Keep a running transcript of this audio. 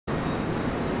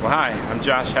Well, hi, I'm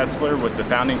Josh Hetzler with the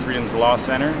Founding Freedoms Law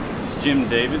Center. This is Jim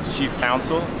Davids, Chief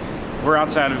Counsel. We're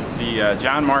outside of the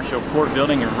John Marshall Court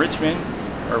building in Richmond,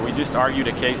 where we just argued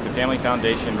a case, the Family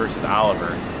Foundation versus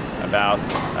Oliver, about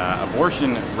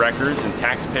abortion records and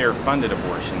taxpayer-funded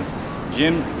abortions.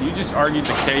 Jim, you just argued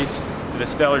the case, did a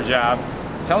stellar job.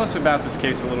 Tell us about this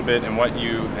case a little bit and what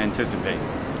you anticipate.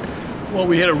 Well,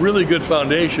 we had a really good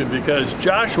foundation because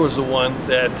Josh was the one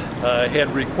that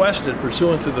had requested,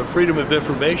 pursuant to the Freedom of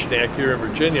Information Act here in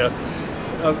Virginia,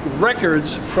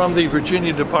 records from the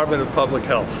Virginia Department of Public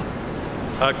Health.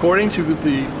 According to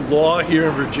the law here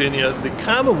in Virginia, the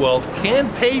Commonwealth can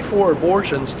pay for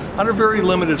abortions under very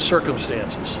limited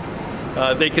circumstances.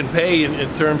 They can pay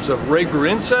in terms of rape or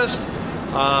incest,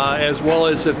 as well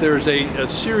as if there's a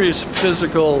serious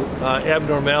physical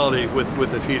abnormality with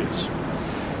the fetus.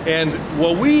 And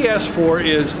what we ask for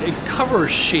is a cover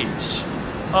sheets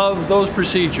of those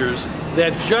procedures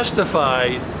that justify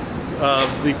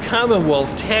the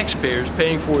Commonwealth taxpayers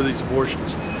paying for these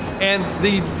abortions. And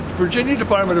the Virginia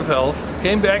Department of Health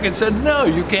came back and said, no,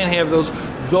 you can't have those.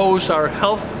 Those are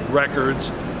health records,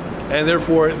 and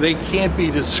therefore they can't be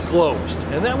disclosed.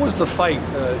 And that was the fight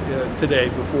today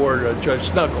before Judge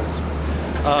Snuggles.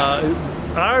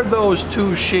 Are those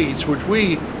two sheets, which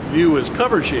we view as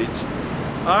cover sheets,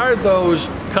 are those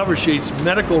cover sheets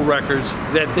medical records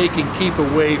that they can keep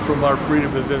away from our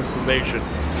Freedom of Information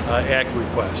Act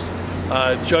request?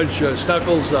 Judge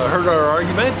Snuggles heard our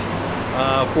argument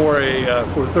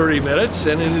for 30 minutes,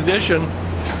 and in addition,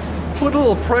 put a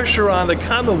little pressure on the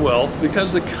Commonwealth,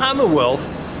 because the Commonwealth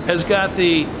has got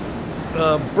the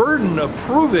burden of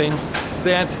proving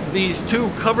that these two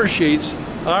cover sheets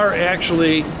are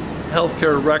actually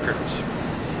healthcare records.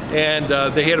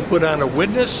 And they had to put on a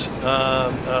witness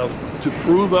to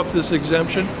prove up this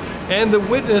exemption. And the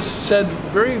witness said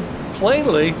very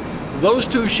plainly, those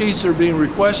two sheets that are being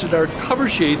requested are cover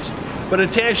sheets, but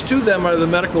attached to them are the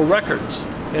medical records.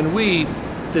 And we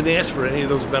didn't ask for any of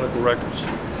those medical records.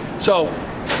 So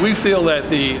we feel that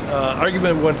the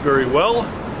argument went very well.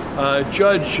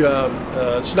 Judge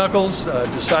Snuggles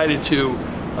decided to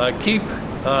keep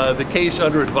the case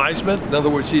under advisement. In other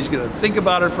words, he's going to think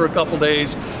about it for a couple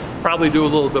days, probably do a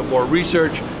little bit more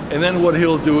research, and then what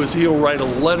he'll do is he'll write a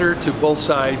letter to both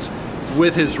sides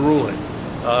with his ruling.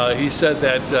 He said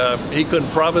that he couldn't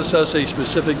promise us a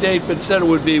specific date, but said it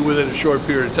would be within a short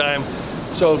period of time.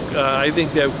 So I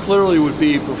think that clearly would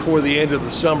be before the end of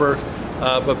the summer,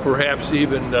 but perhaps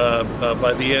even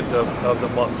by the end of the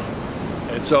month.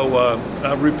 And so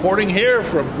I'm reporting here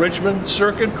from Richmond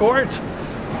Circuit Court,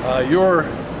 your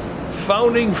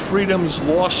Founding Freedoms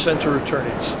Law Center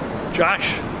attorneys,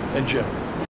 Josh and Jim.